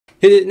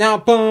Hit it now,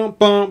 boom,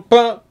 boom,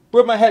 boom.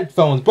 With my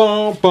headphones,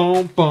 boom,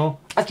 boom, boom.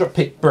 I drop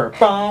paper,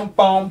 boom,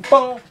 boom,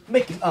 boom.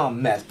 Making a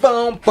mess,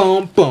 boom,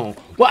 boom, boom.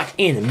 Watch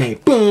anime,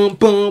 boom,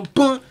 boom,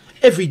 boom.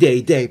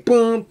 Everyday day,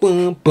 boom,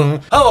 boom,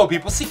 boom. Hello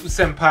people,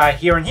 Seku-Senpai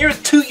here, and here's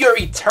To Your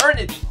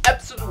Eternity,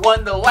 episode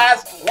 1, the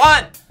last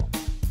one.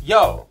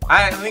 Yo,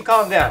 let me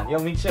calm down. Yo,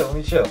 let me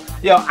chill.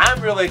 Yo,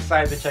 I'm really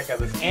excited to check out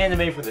this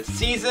anime for the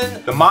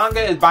season. The manga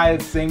is by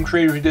the same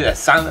creator who did A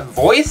Silent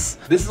Voice.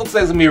 This looks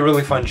like it's gonna be a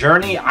really fun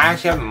journey. I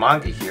actually have the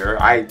manga here.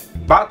 I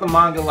bought the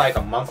manga like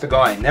a month ago.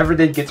 I never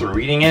did get to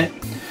reading it.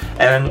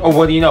 And oh,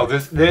 what do you know?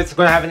 This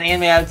gonna have an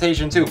anime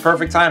adaptation too.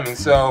 Perfect timing.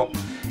 So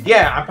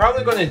yeah, I'm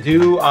probably gonna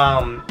do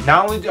not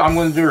only I'm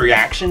gonna do a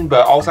reaction,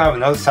 but also have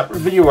another separate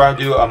video where I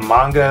do a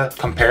manga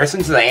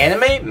comparison to the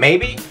anime.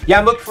 Maybe. Yeah,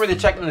 I'm looking forward to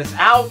checking this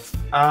out.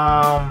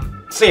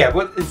 So yeah,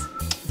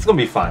 it's gonna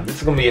be fun. This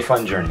is gonna be a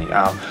fun journey.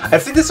 I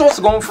think this is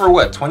also going for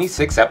what,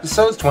 26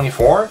 episodes,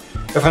 24,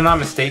 if I'm not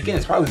mistaken.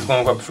 It's probably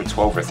going up for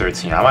 12 or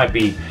 13. I might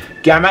be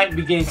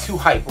getting too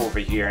hype over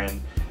here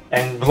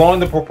and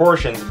blowing the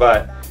proportions,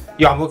 but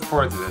yeah, I'm looking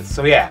forward to this.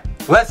 So yeah,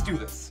 let's do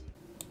this.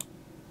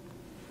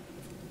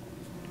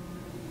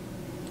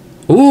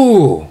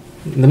 Ooh,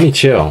 let me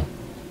chill.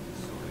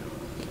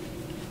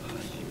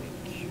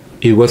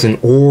 It was an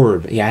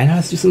orb. Yeah, I know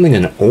it's just something,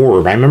 an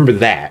orb. I remember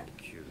that.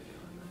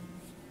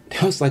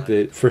 That was like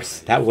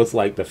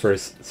the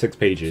first 6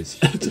 pages.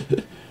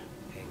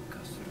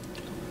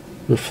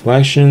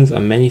 Reflections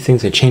on many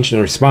things that changed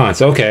in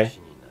response. Okay.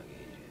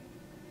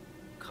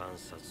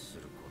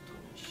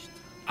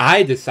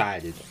 I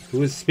decided.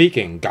 Who is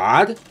speaking?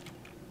 God?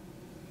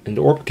 And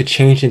the orb could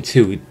change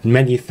into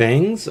many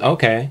things?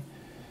 Okay.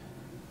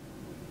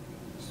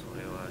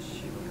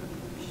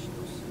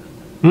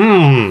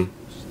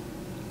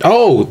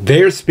 Oh,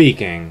 they're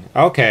speaking.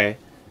 Okay.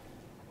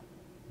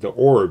 The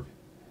orb.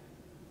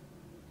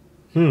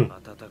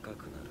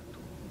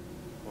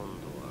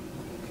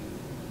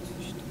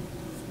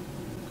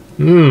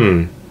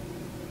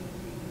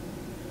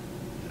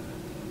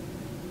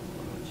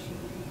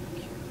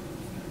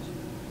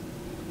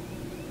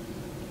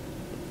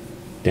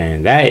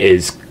 Dang, that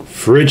is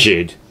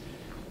frigid.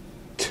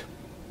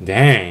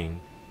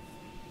 Dang.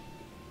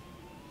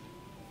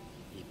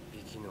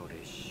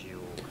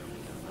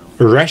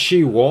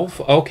 Reshi wolf?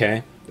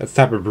 Okay. That's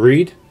the type of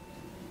breed?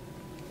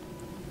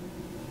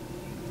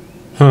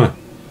 Huh.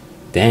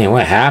 Dang,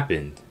 what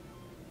happened?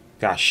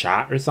 Got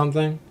shot or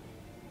something?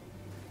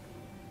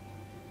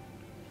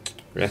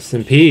 Rest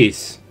in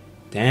peace.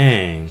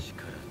 Dang.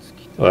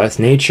 Well, that's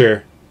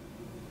nature.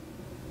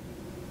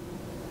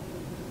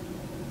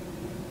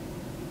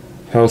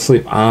 Fell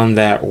asleep on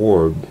that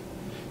orb.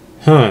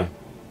 Huh.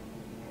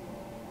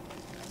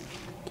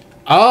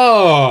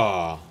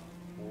 Oh!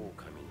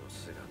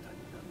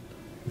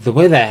 The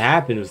way that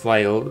happened was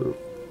like...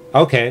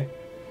 Okay.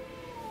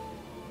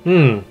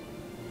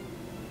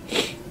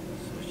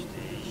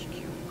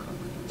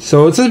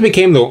 So it just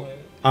became the...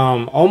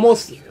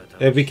 almost...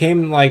 It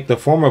became like the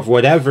form of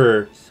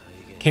whatever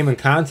came in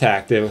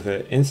contact with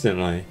it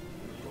instantly.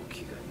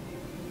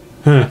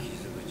 Huh.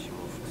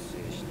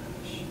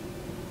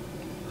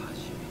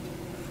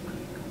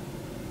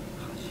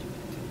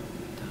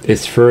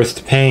 Its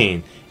first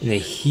pain. And it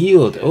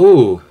healed.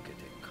 Oh.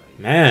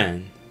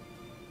 Man.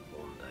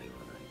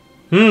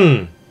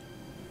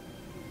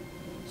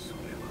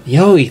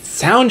 Yo,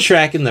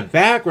 soundtrack in the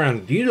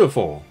background.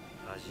 Beautiful.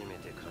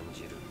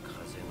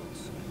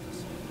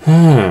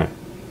 Huh.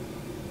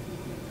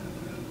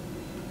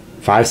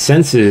 5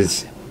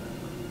 senses.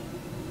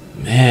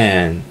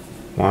 Man.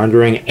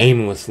 Wandering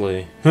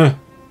aimlessly. Huh.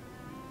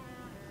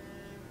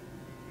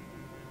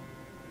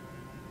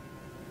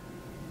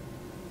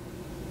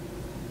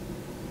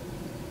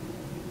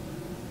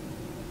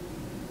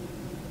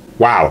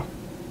 Wow.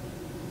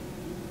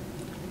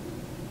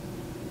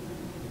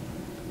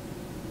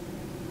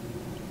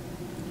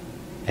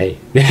 Hey.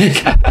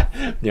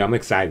 Yeah, I'm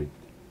excited.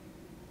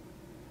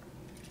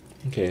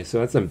 Okay, so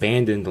that's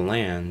abandoned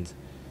land.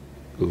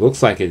 It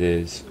looks like it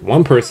is.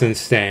 One person's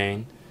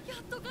staying.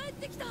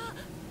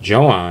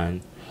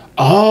 Joan.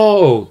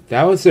 Oh,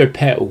 that was their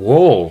pet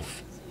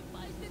wolf.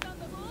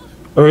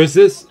 Or is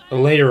this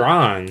later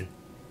on?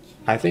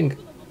 I think.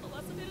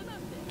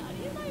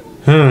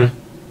 Huh.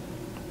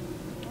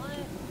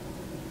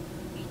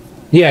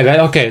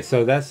 Yeah, okay,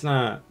 so that's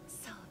not...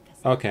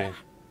 Okay.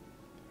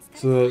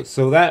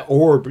 So that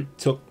orb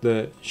took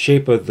the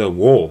shape of the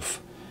wolf.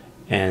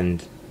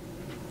 And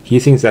he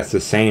thinks that's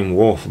the same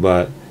wolf,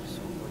 but...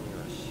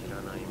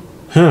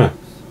 Huh.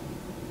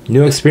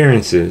 New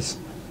experiences.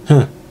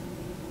 Huh.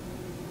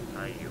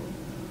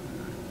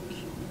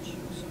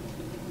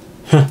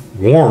 Huh.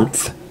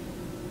 Warmth.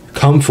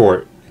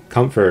 Comfort.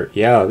 Comfort.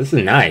 Yeah, this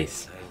is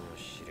nice.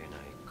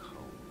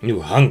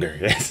 New hunger.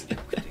 Yes.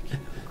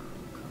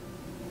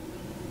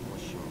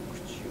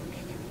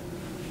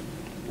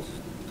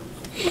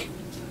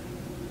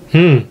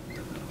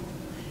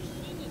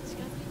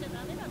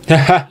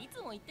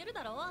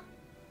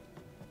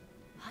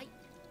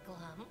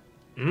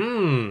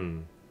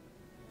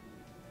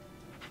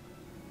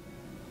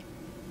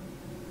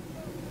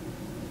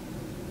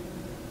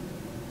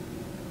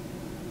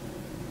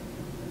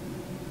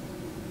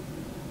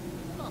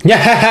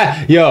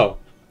 Yeah, yo,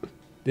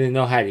 didn't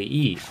know how to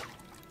eat.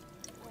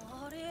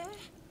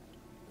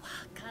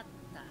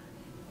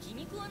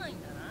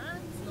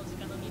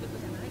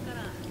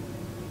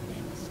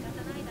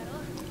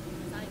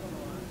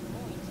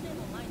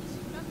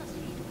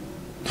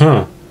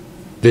 Huh.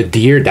 The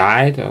deer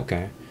died?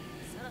 Okay.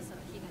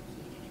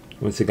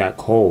 Once it got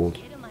cold.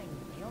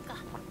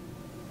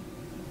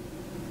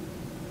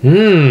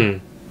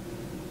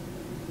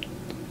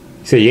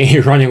 So you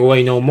ain't running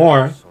away no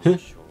more.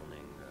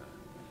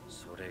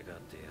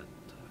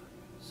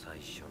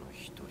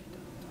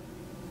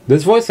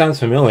 This voice sounds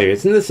familiar.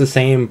 Isn't this the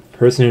same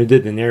person who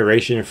did the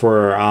narration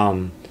for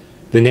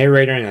the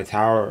narrator in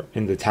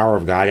the Tower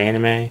of God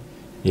anime?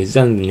 He's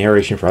done the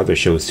narration for other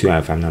shows too,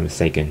 if I'm not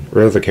mistaken.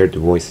 Or other character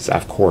voices,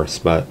 of course,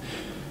 but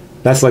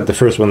that's like the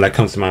first one that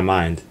comes to my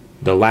mind.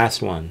 The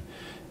last one.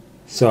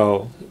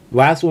 So,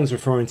 last one's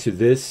referring to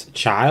this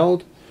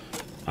child.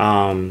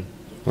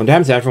 What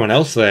happens to everyone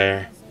else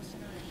there?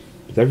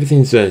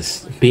 Everything's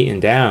just beaten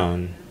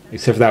down.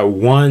 Except for that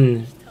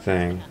one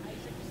thing.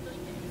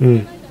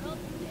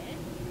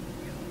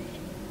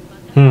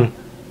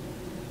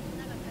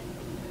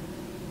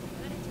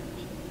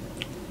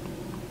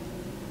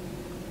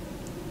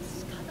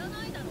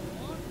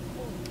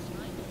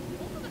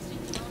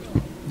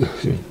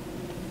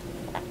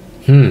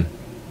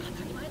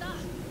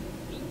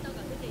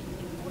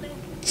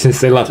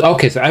 Since they left.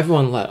 Okay, so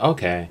everyone left.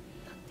 Okay.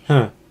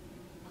 Huh.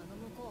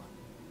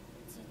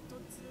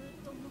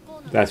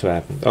 That's what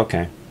happened.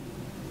 Okay.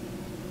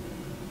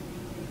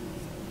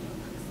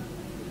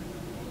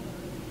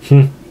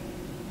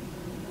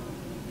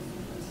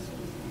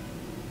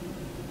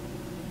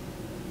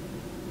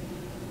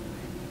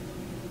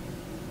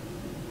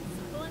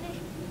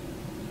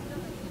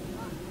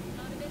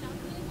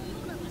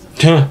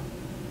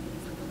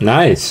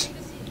 Nice.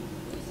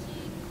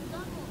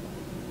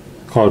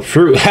 Called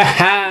fruit.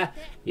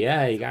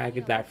 Yeah, you gotta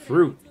get that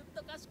fruit.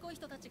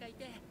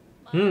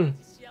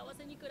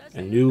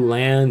 A new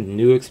land,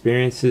 new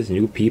experiences,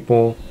 new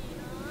people,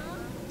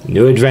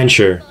 new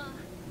adventure.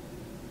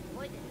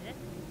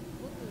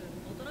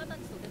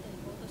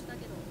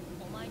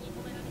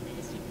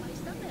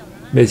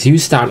 But you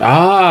stopped.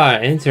 Ah,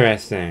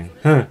 interesting.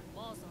 Huh.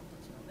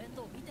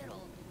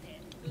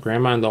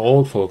 Grandma and the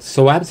old folks.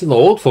 So what happened to the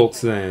old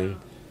folks then?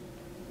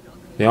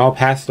 They all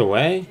passed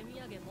away?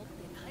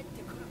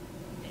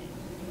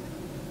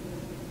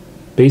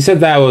 But you said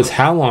that was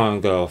how long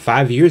ago?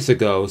 5 years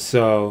ago,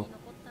 so...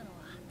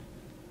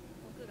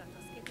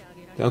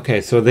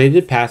 Okay, so they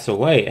did pass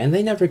away, and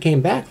they never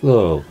came back,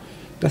 though.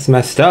 That's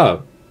messed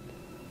up.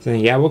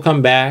 Saying, yeah, we'll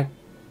come back,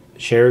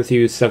 share with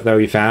you stuff that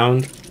we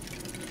found.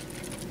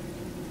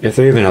 If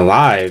they're even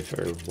alive,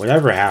 or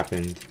whatever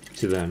happened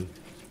to them.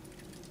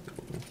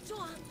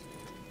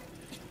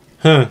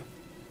 Huh.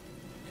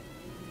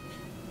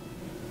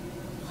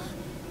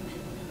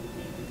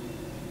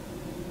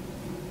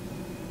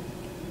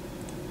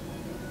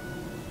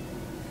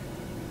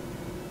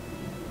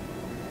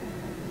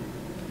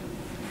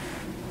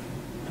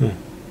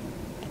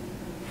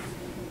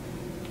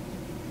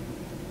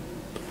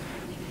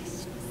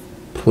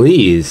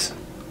 Please.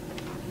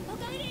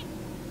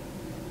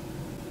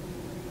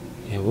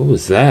 Yeah, what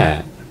was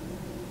that?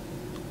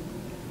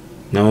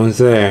 No one's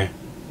there.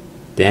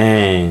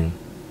 Dang.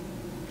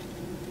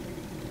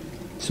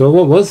 So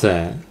what was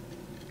that?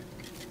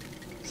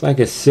 It's like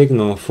a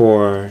signal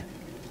for...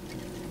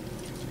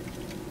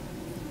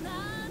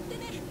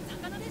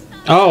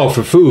 Oh,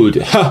 for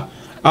food. Oh,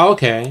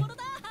 okay.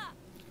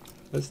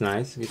 That's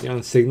nice. Get your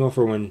own signal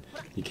for when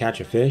you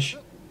catch a fish.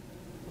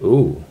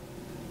 Ooh.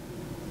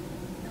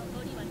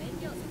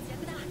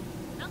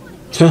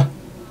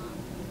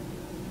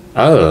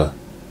 Oh.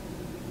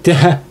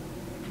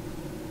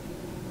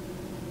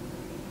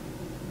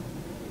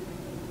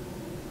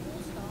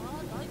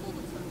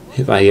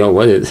 He's like, yo,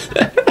 what is...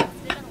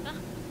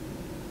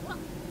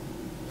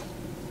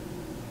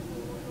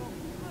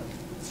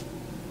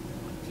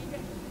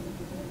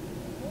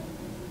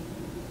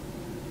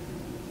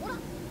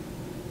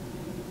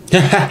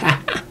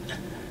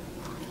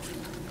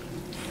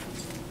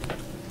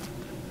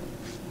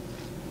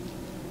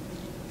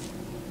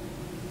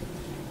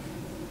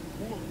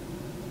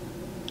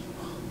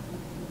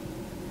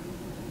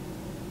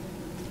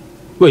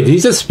 Wait, did he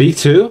just speak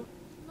too?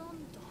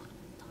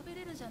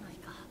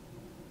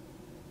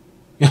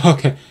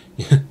 Okay.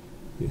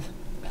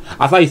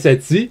 I thought he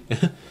said see?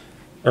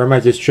 Or am I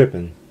just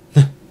tripping?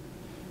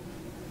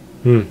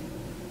 Man,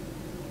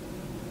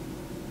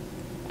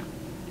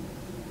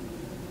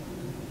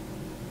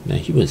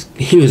 he was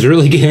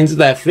really getting into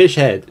that fish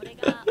head.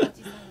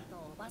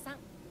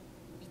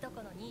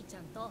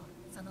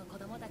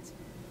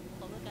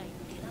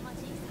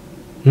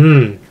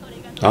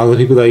 All the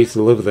people that used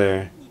to live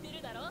there.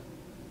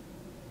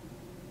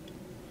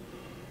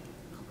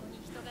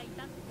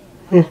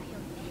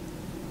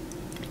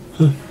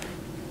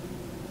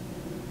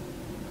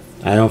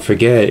 I don't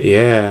forget,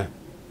 yeah.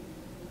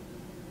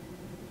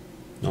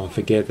 Don't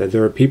forget that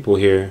there are people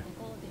here.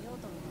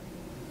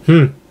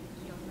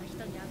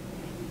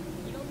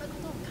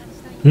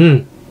 Hmm.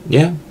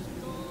 Yeah.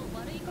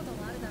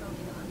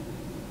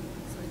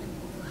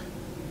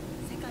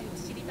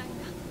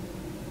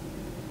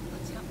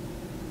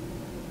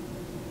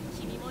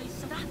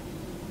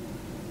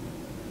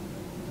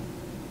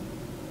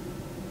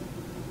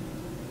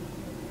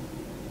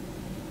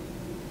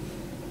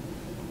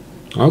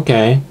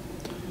 Okay.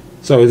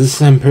 So is this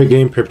him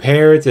getting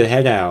prepared to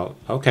head out?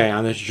 Okay,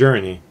 on this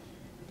journey.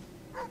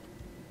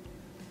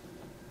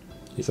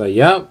 He's like,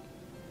 yep.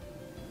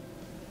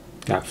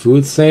 Got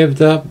food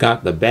saved up,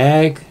 got the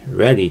bag,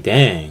 ready,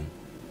 dang.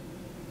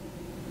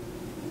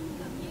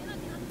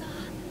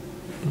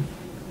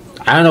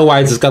 I don't know why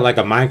it's just got like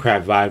a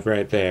Minecraft vibe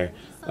right there.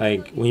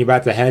 Like when you're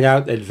about to head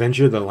out,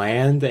 adventure the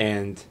land,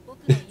 and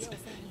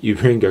you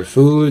bring your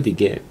food, you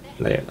get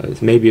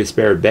like, maybe a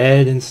spare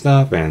bed and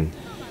stuff, and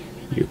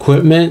your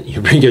equipment. You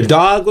bring your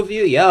dog with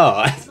you,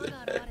 yo.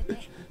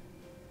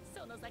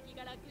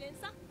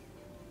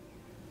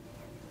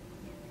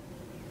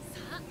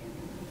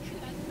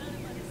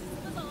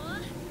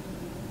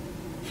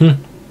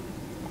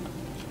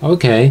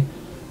 Okay,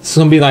 it's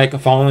gonna be like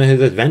following his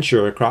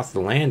adventure across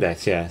the land, I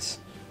guess.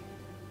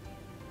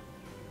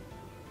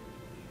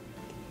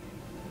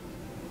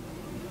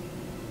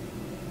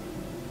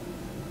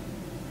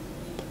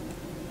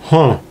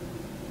 Huh.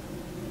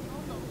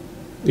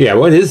 Yeah,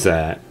 what is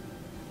that?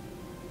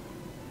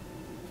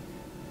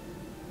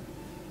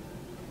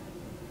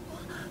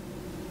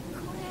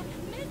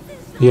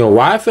 Yo,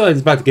 why I feel like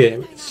it's about to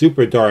get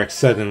super dark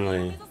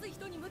suddenly.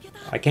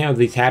 I can't have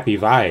these happy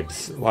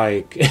vibes.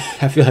 Like,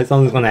 I feel like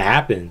something's gonna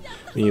happen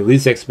when you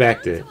least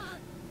expect it.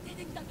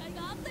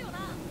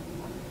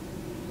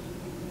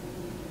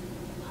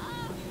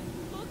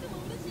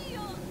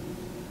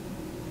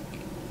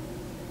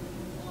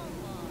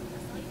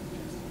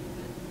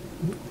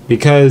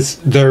 Because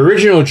the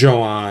original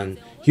Joan,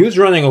 he was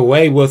running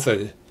away with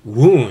a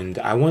wound.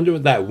 I wonder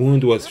what that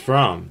wound was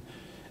from.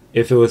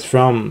 If it was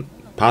from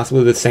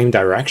possibly the same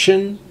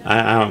direction?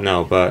 I don't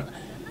know, but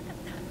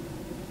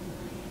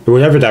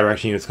whatever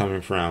direction he was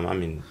coming from. I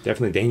mean,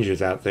 definitely dangers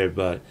out there,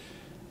 but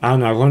I don't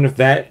know. I wonder if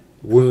that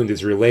wound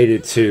is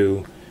related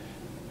to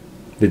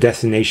the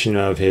destination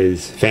of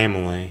his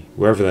family,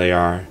 wherever they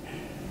are.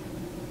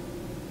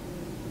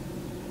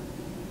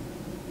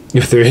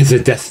 If there is a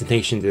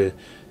destination to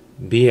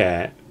be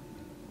at.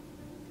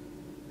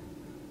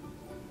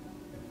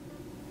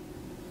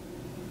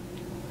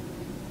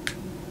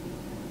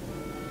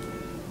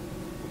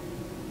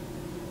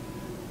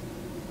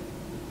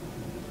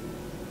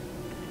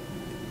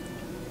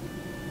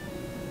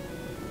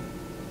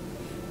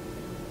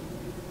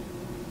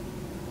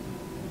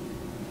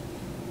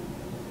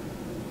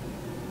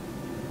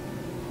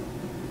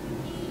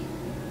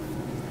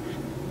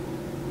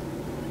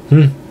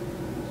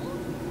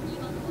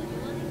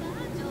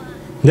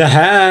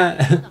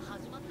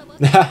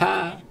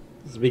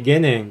 It's the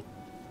beginning.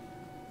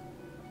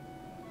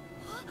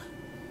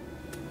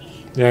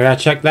 Yeah, I gotta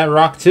check that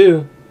rock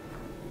too.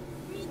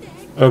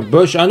 A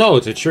bush? Oh no,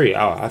 it's a tree.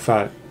 Oh, I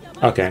thought.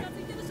 Okay.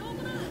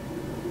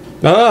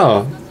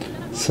 Oh,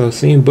 so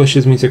seeing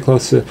bushes means you're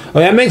close to. Oh,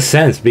 that makes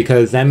sense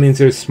because that means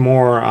there's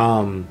more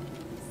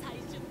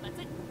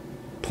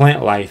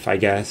plant life, I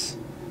guess.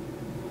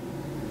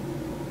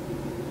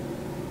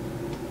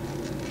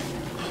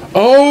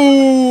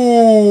 Oh.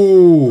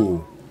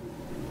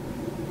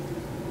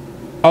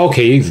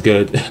 Okay, he's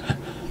good.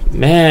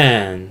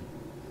 Man.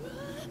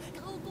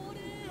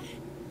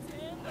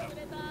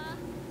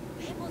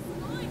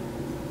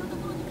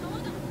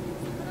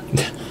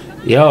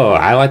 Yo,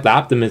 I like the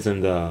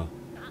optimism though.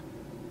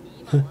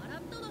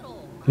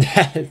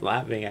 He's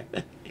laughing at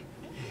that.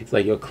 He's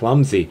like, you're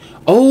clumsy.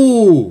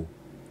 Oh!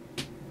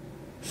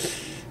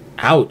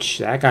 Ouch,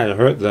 that kind of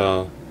hurt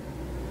though.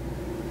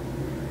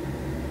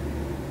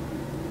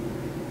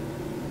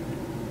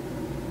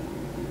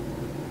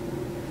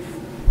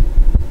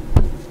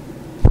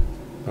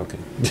 Okay.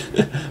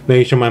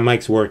 Making sure my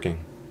mic's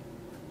working.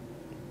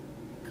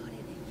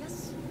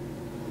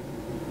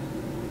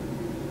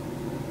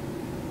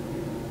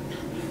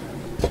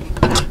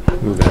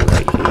 Move that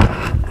right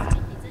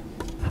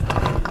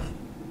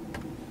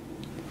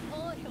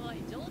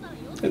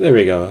here. There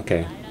we go,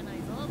 okay.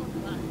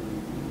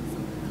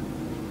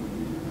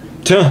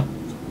 Tuh.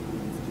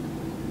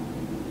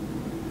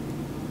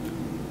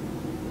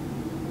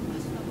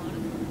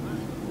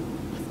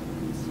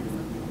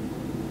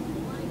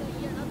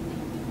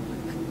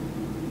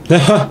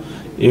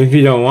 Even if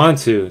you don't want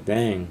to,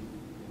 dang.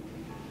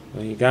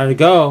 Well, you gotta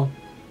go.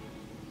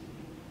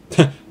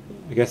 I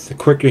guess the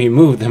quicker you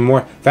move, the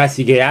more fast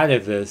you get out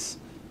of this.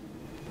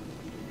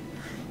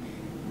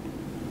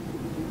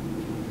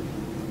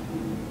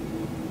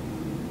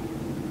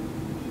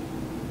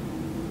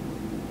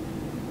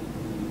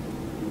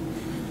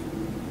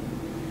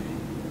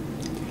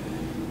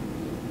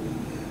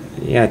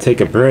 Yeah, take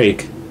a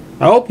break.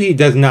 I hope he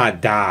does not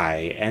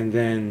die and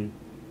then...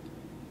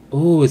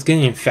 Ooh, it's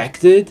getting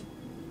infected?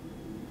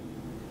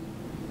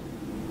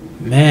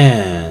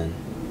 Man.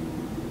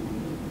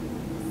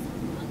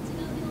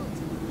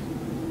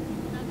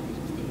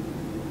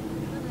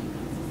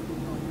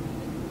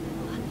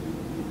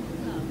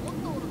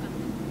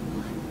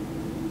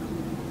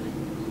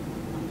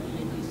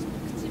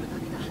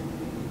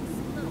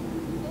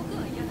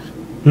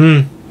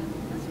 Hmm.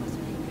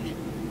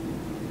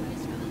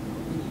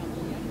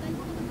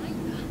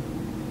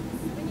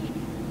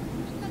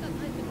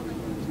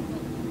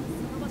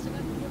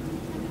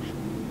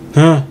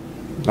 Huh.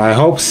 I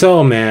hope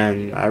so,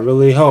 man. I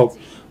really hope.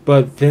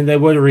 But then they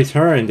would have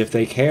returned if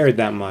they cared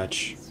that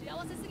much.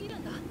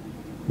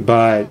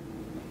 But...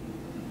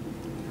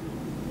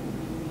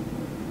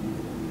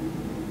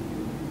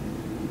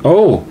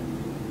 Oh!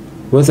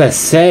 What does that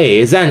say?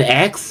 Is that an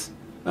X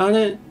on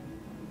it?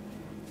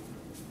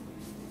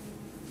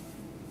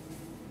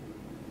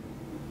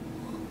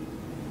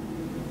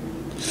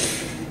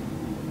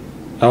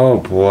 Oh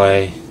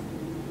boy.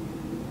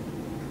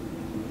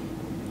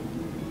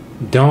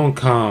 Don't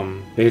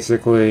come,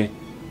 basically.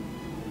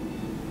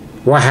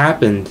 What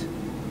happened?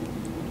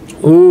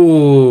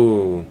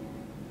 Ooh.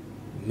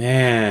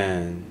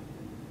 Man.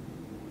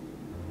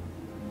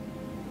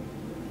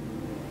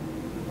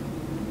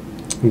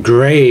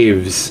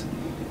 Graves.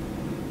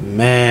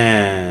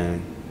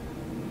 Man.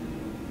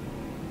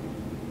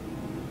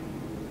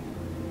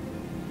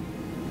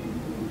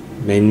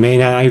 They may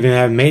not even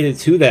have made it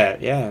to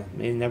that. Yeah,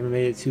 they never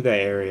made it to that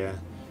area.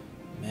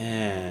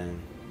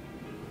 Man.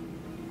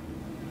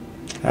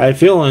 How you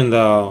feeling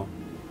though?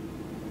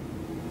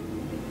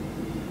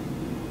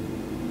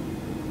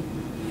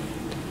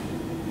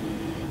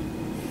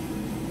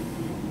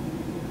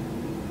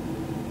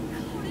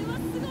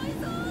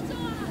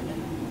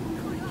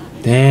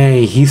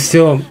 Dang, he's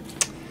still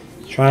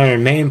trying to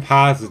remain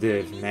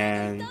positive,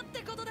 man.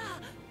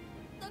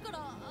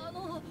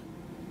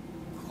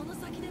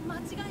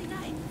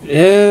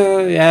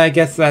 Yeah, I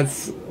guess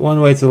that's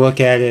one way to look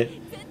at it.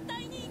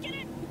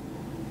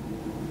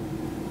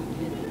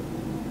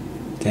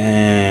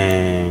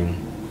 Dang.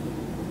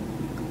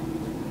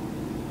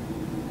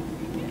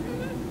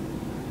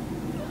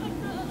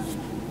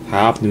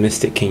 How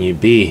optimistic can you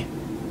be?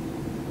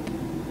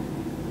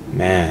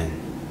 Man.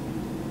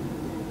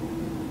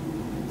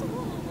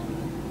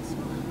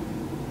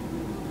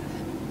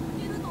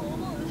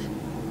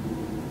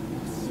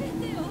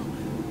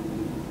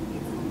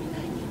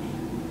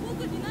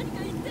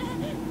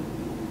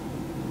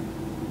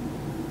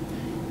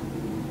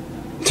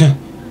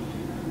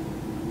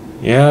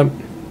 Yep.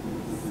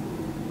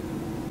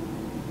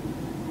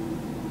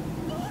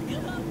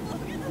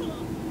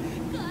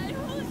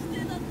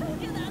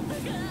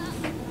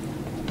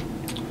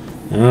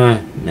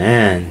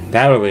 Man,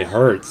 that really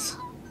hurts.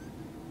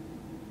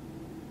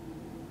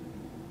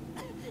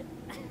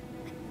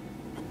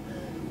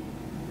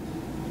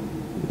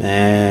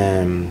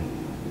 Man,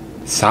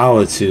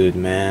 solitude,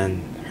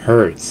 man,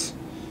 hurts.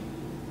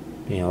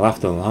 Being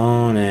left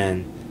alone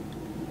and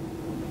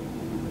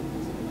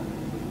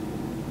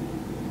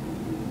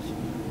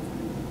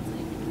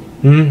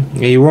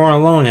yeah, you weren't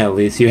alone at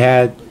least. You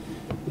had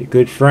a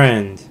good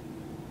friend.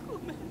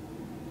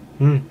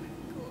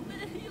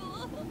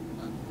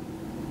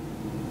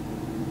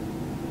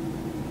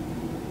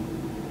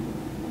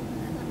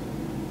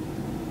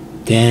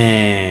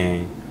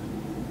 Dang.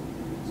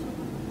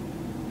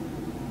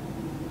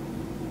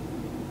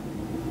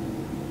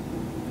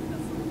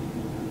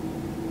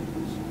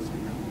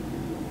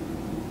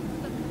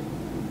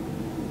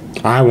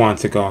 I want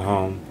to go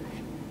home.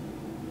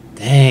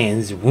 Dang,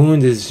 this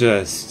wound is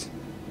just...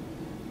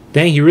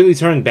 Dang, he really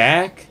turned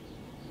back?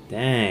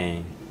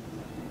 Dang.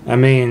 I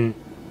mean...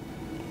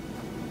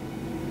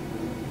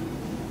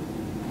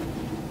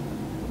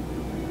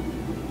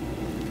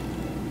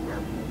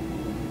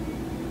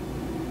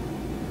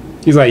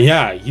 He's like,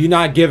 yeah, you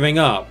not giving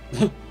up.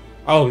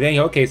 Oh, dang,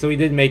 okay, so he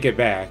did make it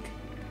back.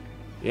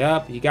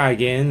 Yep, you gotta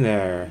get in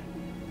there.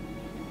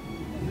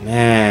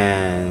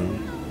 Man.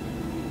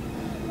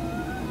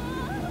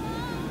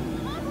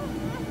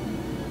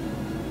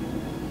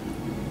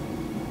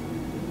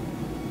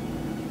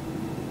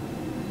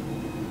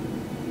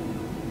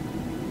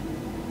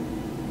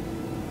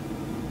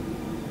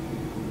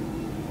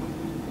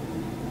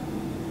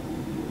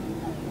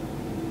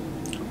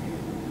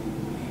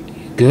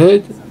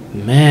 Good?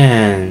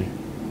 Man.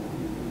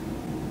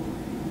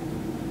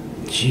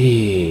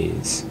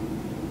 Jeez.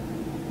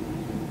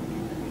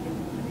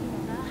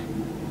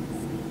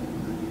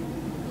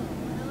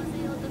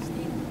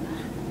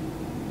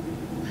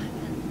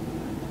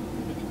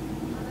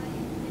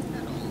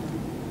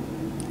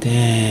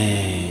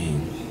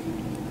 Dang.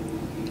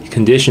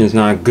 Condition is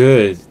not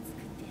good.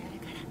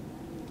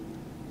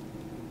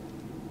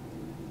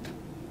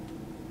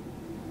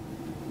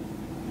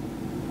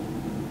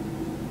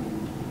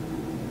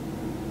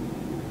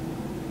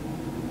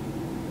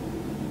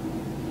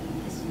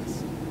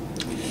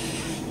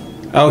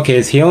 Okay,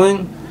 it's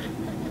healing?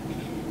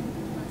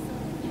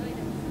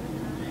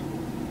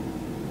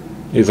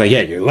 He's like,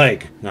 yeah, your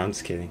leg. No, I'm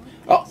just kidding.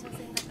 Oh.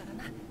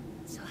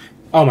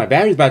 Oh, my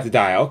battery's about to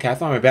die. Okay, I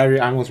thought my battery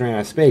almost ran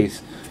out of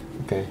space.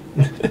 Okay.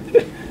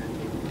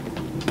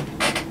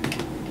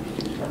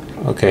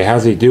 Okay,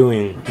 how's he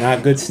doing?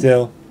 Not good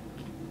still.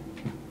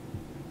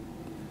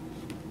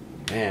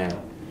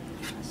 Man.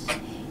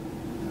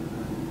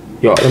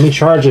 Yo, let me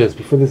charge this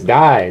before this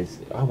dies.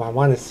 Oh, I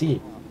want to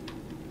see.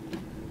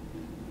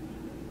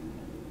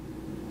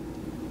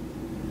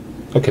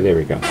 Okay, there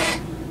we go.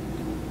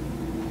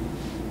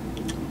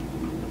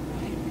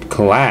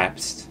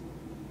 Collapsed.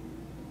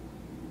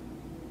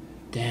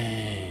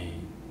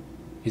 Dang.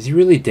 Is he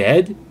really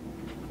dead?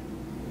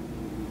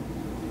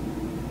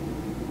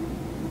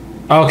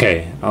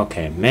 Okay,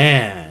 okay,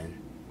 man.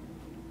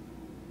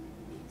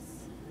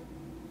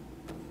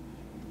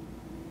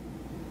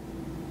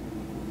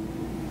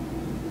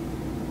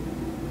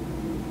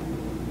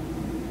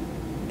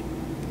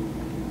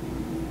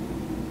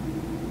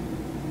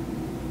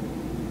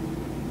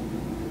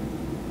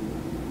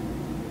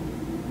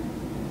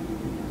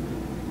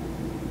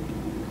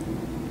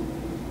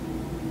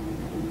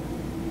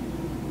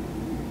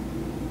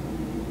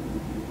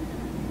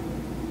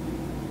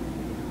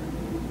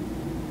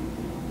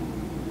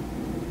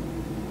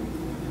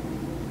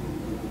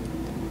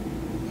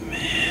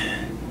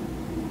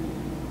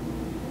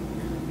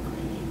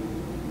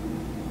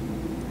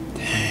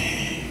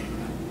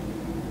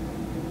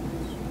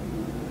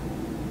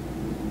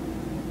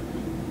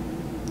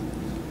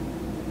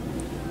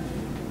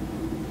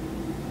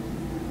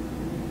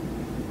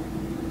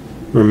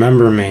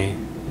 Remember me.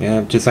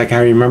 Yeah, just like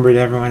I remembered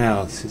everyone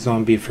else. It's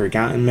gonna be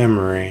forgotten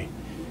memory.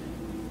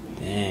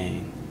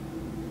 Dang.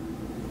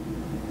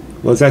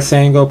 What's that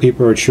saying go?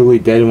 People are truly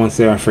dead once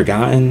they are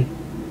forgotten?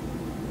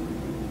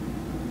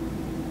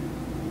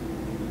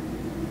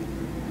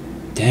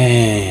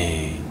 Dang.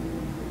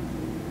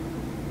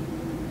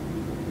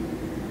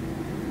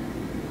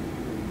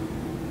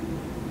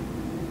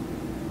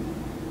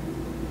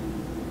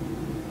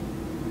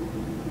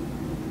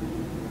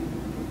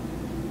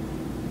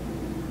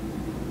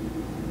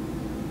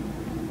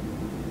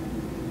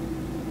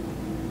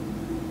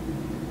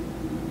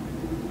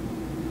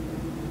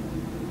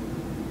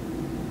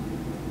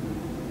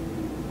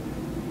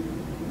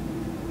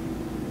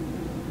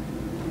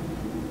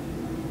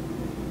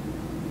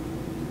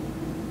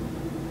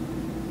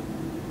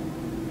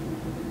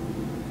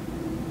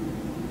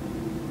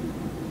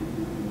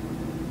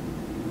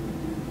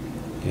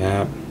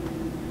 Yeah.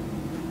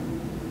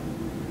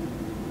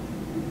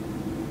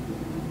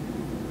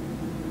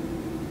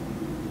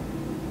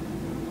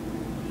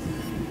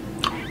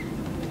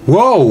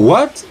 Whoa,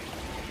 what?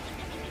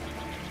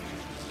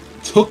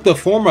 Took the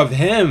form of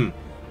him.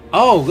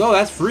 Oh, no,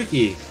 that's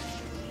freaky.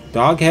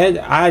 Doghead?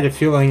 I had a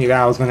feeling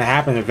that was going to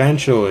happen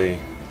eventually.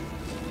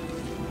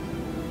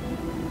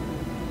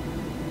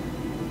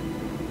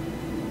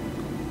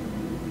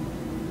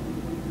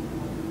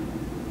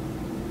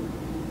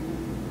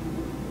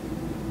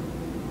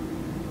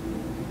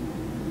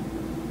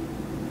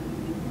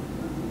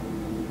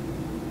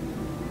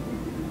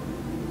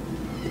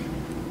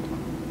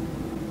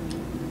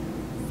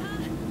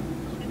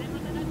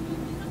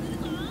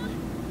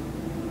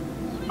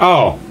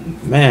 Oh,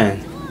 man.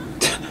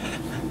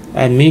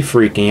 Had me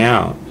freaking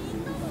out.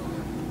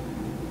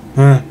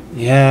 Huh,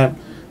 yeah.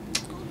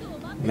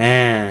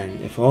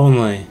 Man, if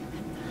only.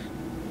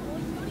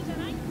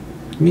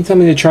 You mean tell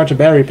me to charge a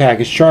battery pack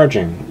is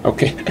charging?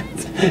 Okay.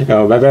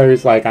 No, my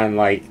battery's like, I'm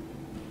like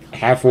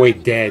halfway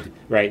dead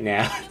right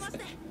now.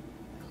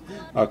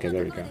 Okay,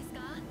 there we go.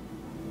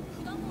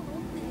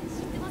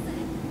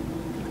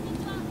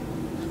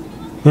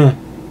 Huh.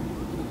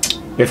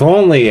 If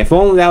only that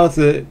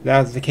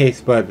was the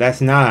case, but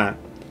that's not.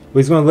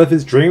 He's gonna live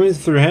his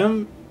dreams through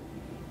him.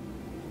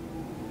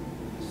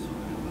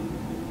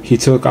 He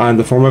took on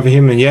the form of a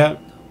human.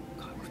 Yep.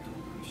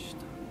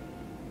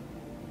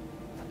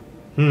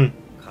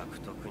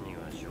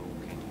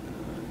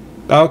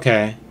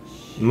 Okay.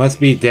 Must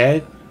be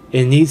dead.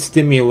 It needs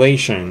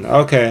stimulation.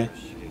 Okay.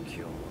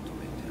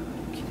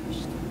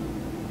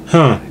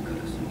 Huh.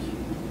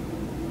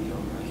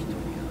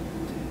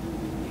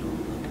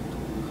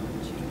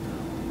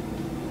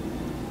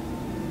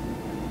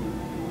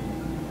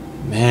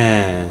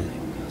 Man.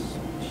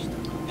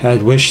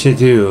 Had wish to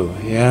do.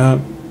 Yeah.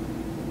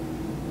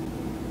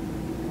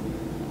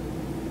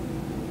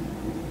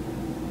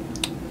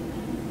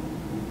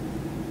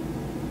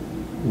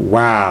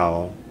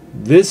 Wow.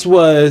 This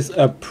was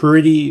a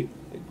pretty...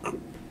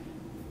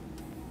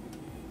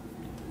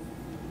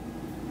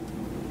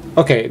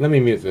 Okay, let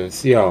me mute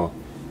this. Yo.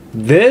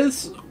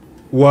 This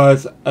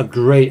was a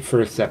great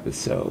first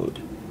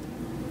episode.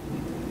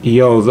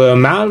 Yo, the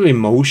amount of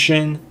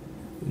emotion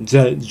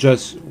that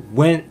just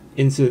went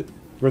into...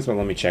 First of all,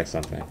 let me check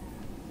something.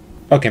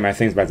 Okay, my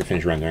thing's about to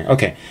finish rendering.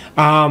 Okay.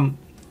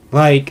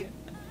 Like,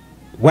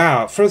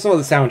 wow. First of all,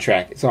 the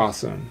soundtrack. It's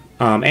awesome.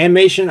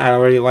 Animation, I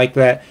already like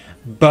that.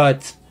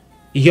 But,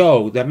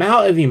 yo, the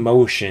amount of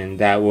emotion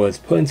that was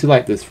put into,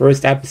 like, this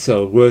first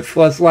episode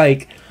was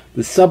like,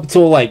 the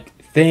subtle, like,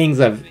 things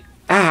of...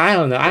 I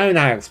don't know. I don't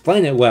know how to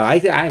explain it well. I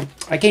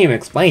can't even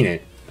explain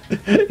it.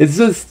 It's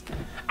just...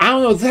 I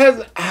don't know. It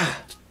has...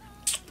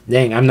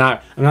 Dang, I'm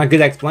not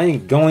good at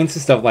explaining going to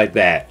stuff like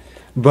that.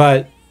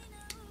 But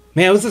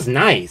man, it was just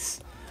nice.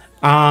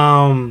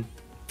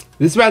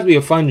 This is about to be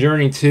a fun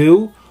journey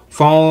too,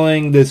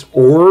 following this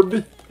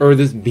orb or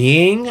this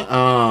being.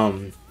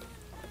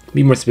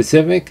 Be more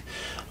specific.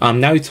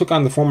 Now he took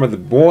on the form of the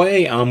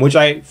boy, which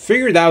I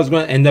figured that was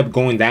going to end up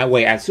going that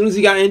way. As soon as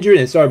he got injured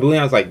and started bleeding,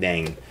 I was like,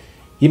 dang,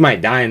 he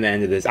might die in the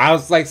end of this. I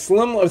was like,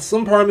 some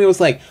part of me was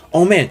like,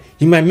 oh man,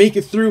 he might make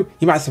it through.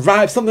 He might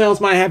survive. Something else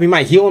might happen. He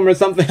might heal him or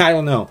something. I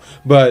don't know.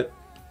 But,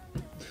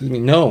 excuse me,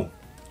 no.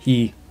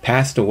 He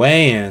passed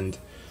away and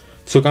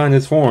took on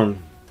his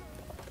form.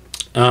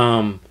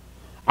 For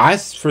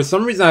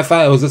some reason, I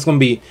thought it was just going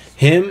to be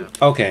him.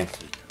 Okay.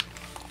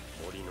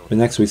 The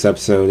next week's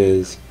episode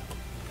is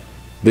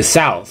the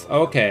South.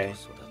 Okay.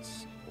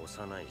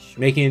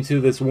 Making it to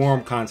this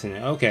warm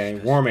continent. Okay,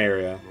 warm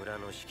area.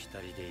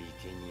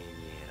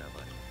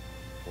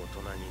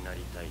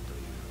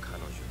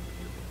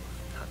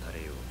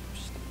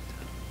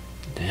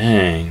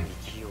 Dang.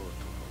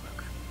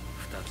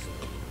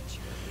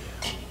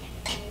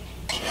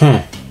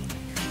 Huh.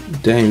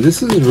 Dang,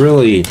 this is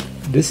really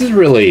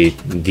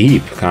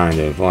deep, kind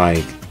of.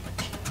 Like,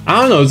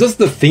 I don't know, it's just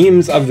the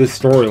themes of the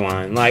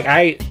storyline.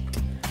 Like,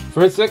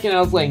 for a second, I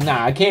was like,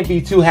 nah, I can't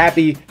be too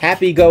happy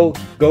go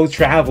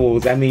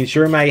travels. I mean,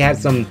 sure, might have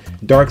some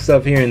dark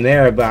stuff here and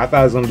there, but I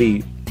thought it was gonna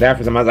be that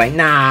for some. I was like,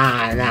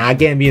 nah, I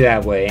can't be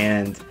that way.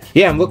 And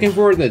yeah, I'm looking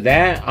forward to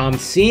that.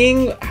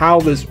 Seeing how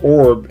this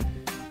orb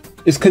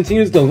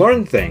continues to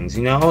learn things,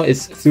 you know?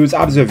 It's through its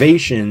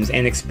observations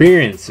and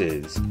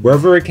experiences,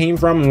 wherever it came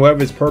from and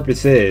whatever its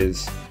purpose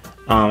is,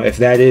 if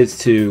that is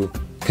to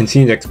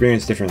continue to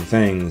experience different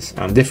things,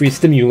 different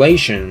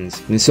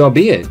stimulations, and so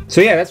be it.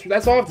 So yeah,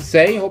 that's all I have to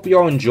say. Hope you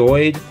all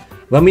enjoyed.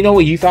 Let me know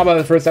what you thought about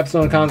the first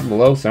episode in the comments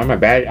below. Sorry, my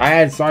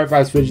battery. Sorry if I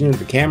was switching into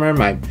the camera.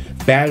 My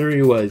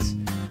battery was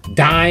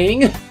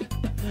dying.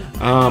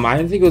 I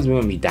didn't think it was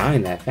going to be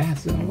dying that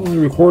fast. I only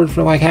recorded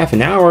for like half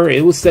an hour.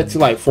 It was set to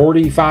like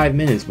 45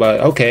 minutes, but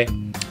okay.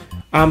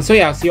 So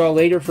yeah, I'll see y'all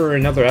later for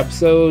another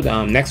episode.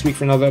 Next week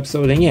for another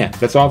episode. And yeah,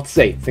 that's all I have to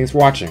say. Thanks for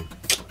watching.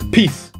 Peace.